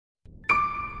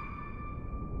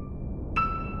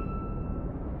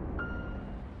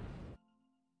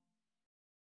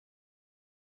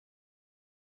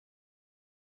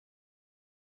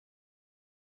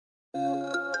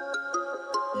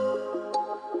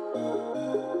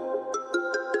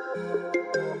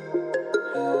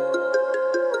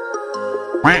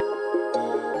Whenever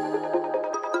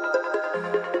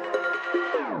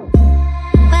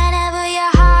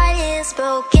your heart is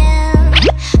broken,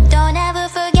 don't ever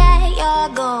forget you're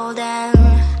golden.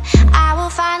 I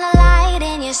will find a light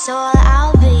in your soul,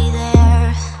 I'll be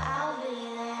there.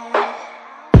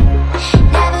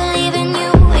 Never leaving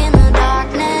you in the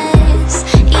darkness,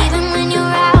 even when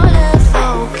you're out of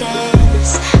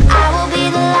focus. I will be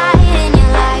the light in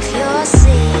your life, you'll see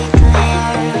it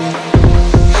clear.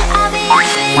 I'll be your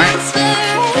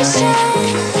inspiration,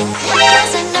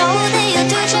 'cause I know that you'll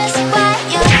do just what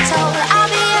you're told. I'll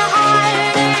be your heart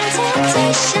and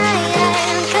temptation,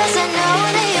 'cause I know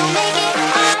that you'll make it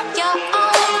on your own.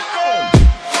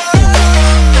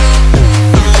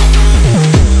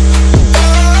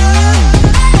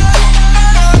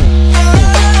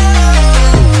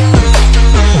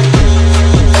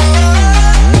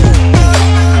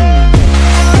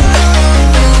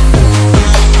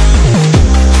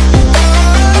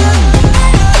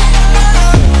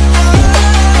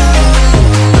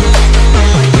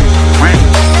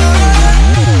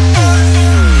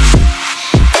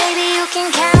 Baby, you can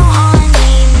count on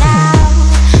me now.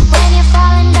 When you're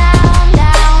falling down,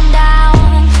 down,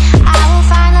 down, I will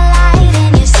find a light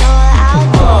in your soul, I'll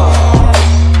be there.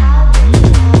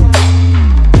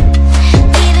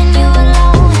 Leaving you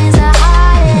alone is the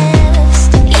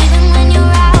hardest, even when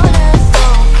you're out of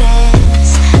focus.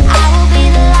 I will be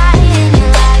the light in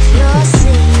your life, you'll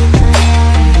see it clear.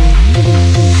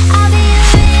 I'll be your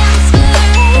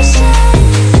inspiration,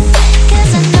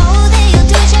 'cause I know that you'll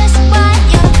do just what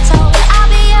you're told. I'll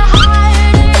be your heart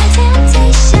and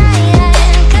temptation,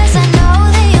 'cause I know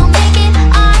that you'll make it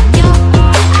on your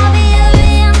own. I'll be your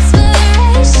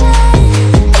inspiration,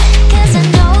 'cause I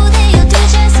know that you'll do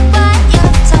just what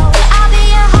you're told. I'll be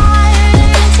your heart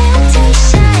and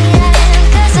temptation,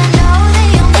 'cause I know that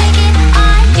you'll make it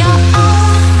on your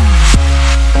own.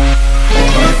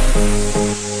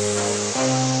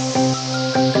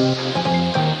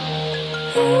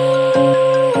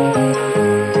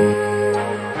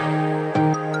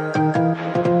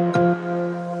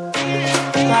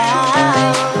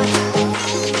 Wow.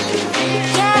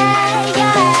 Yeah,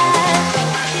 yeah.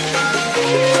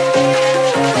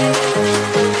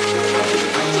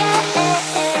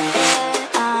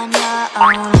 On your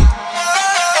own.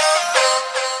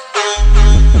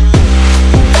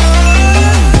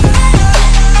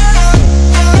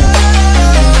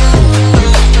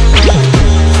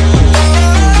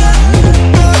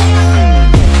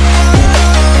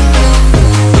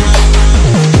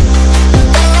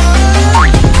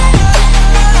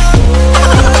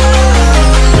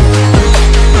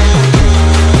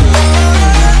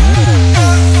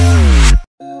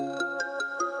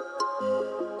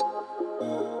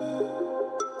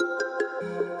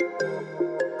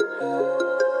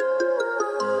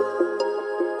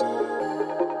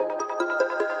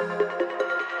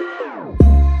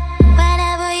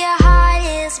 Whenever your heart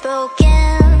is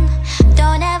broken,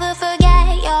 don't ever forget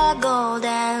you're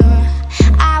golden.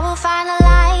 I will find a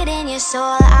light in your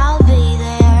soul, I'll be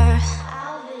there.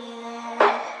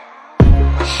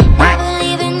 Never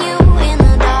leaving you in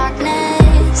the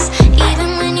darkness,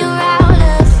 even when you're out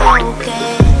of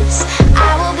focus. I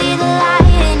will be the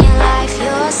light in your life,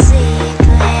 you'll see it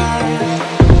clear.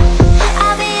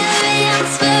 I'll be your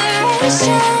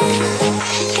inspiration,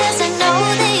 'cause I know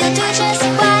that you'll do just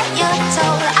what you're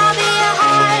told. I'll be your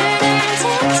heart and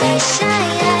temptation,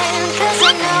 'cause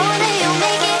I know that you'll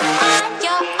make it on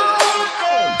your own.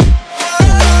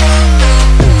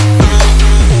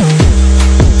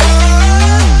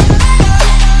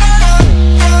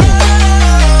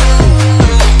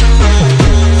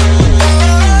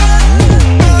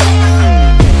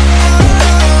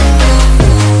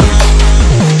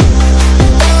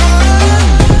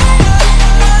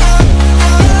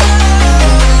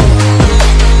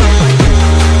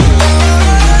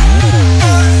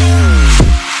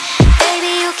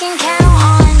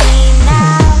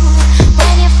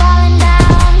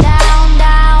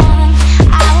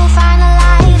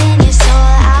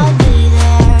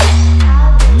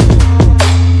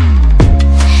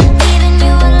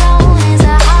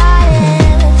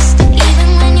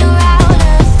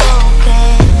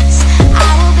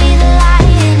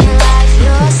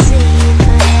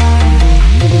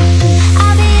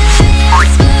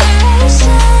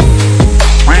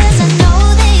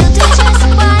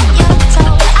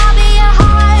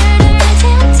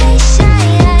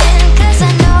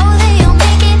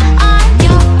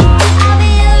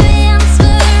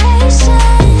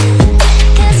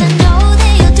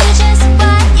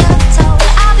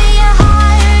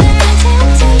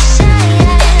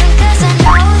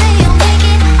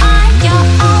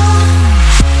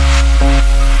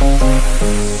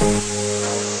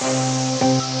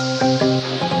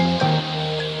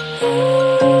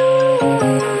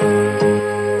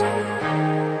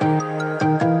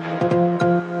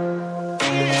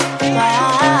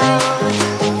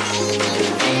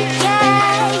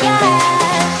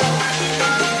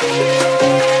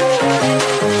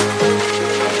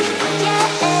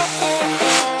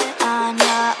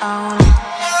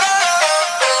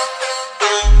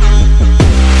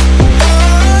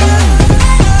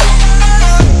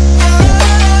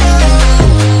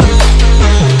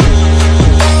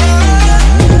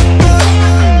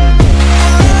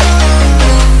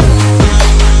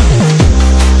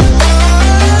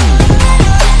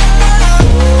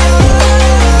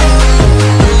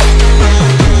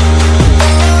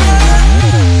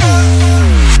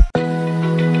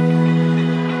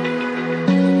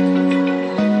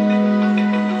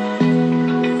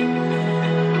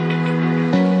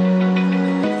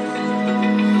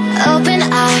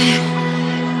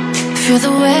 Feel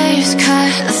the waves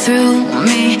cut through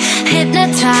me,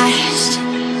 hypnotized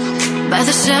by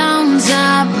the sounds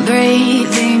I'm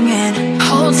breathing in.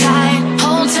 Hold tight,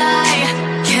 hold tight,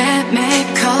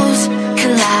 chemicals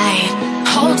collide.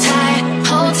 Hold tight,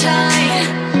 hold tight,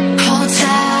 hold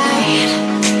tight.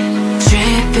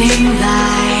 Dripping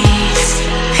lights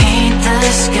paint the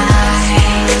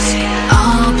skies,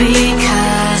 all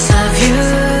because of you.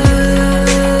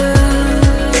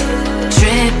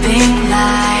 Dripping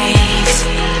lights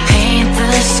paint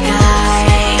the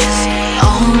skies,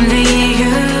 only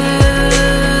you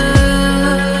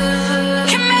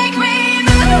can make me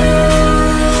move.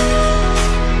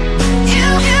 You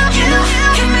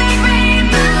can make me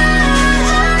move.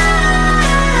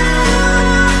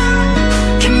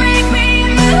 Can make me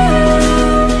move.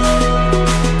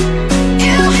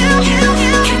 You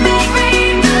can make me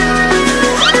move.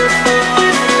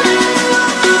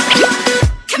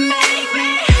 Can make me.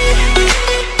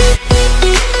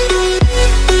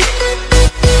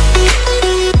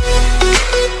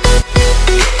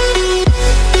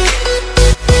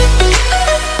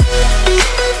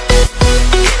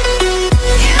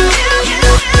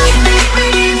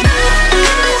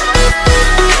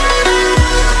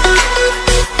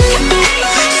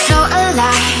 So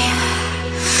alive,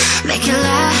 make it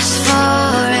last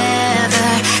forever.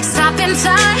 Stop in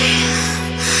time,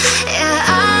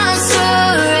 yeah, I'm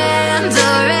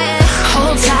surrendering.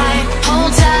 Hold tight,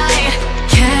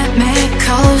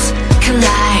 chemicals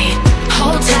collide.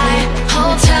 Hold tight,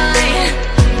 hold tight,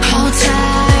 hold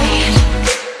tight.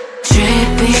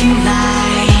 Dripping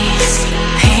lights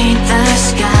paint the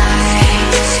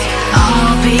skies,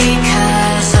 all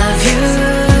because of you.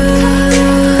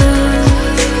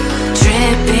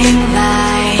 Dripping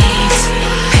lights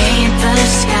paint the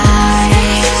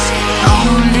skies,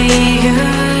 only you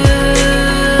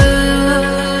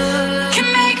can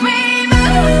make me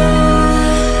move.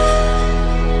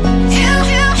 You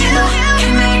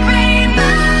can make me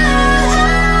move.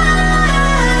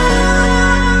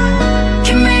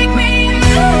 Can make me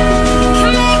move.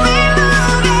 Can make me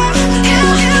move. You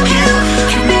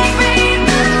can make me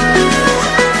move.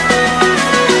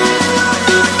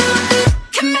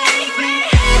 Can make me.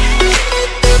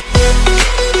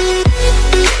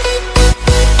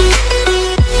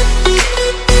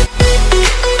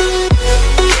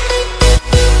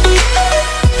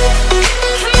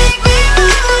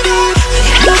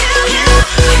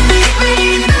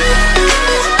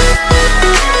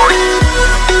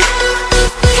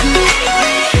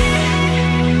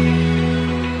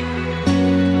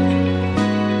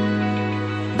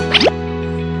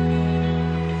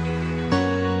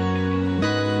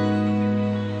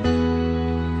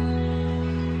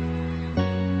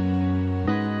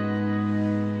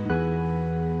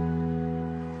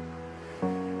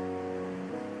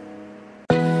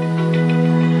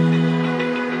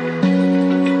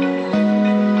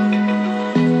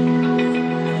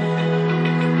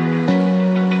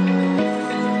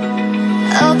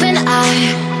 Open eye,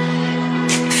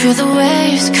 feel the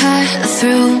waves cut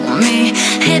through me,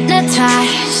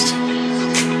 hypnotized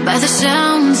by the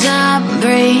sounds I'm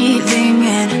breathing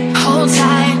in. Hold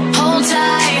tight,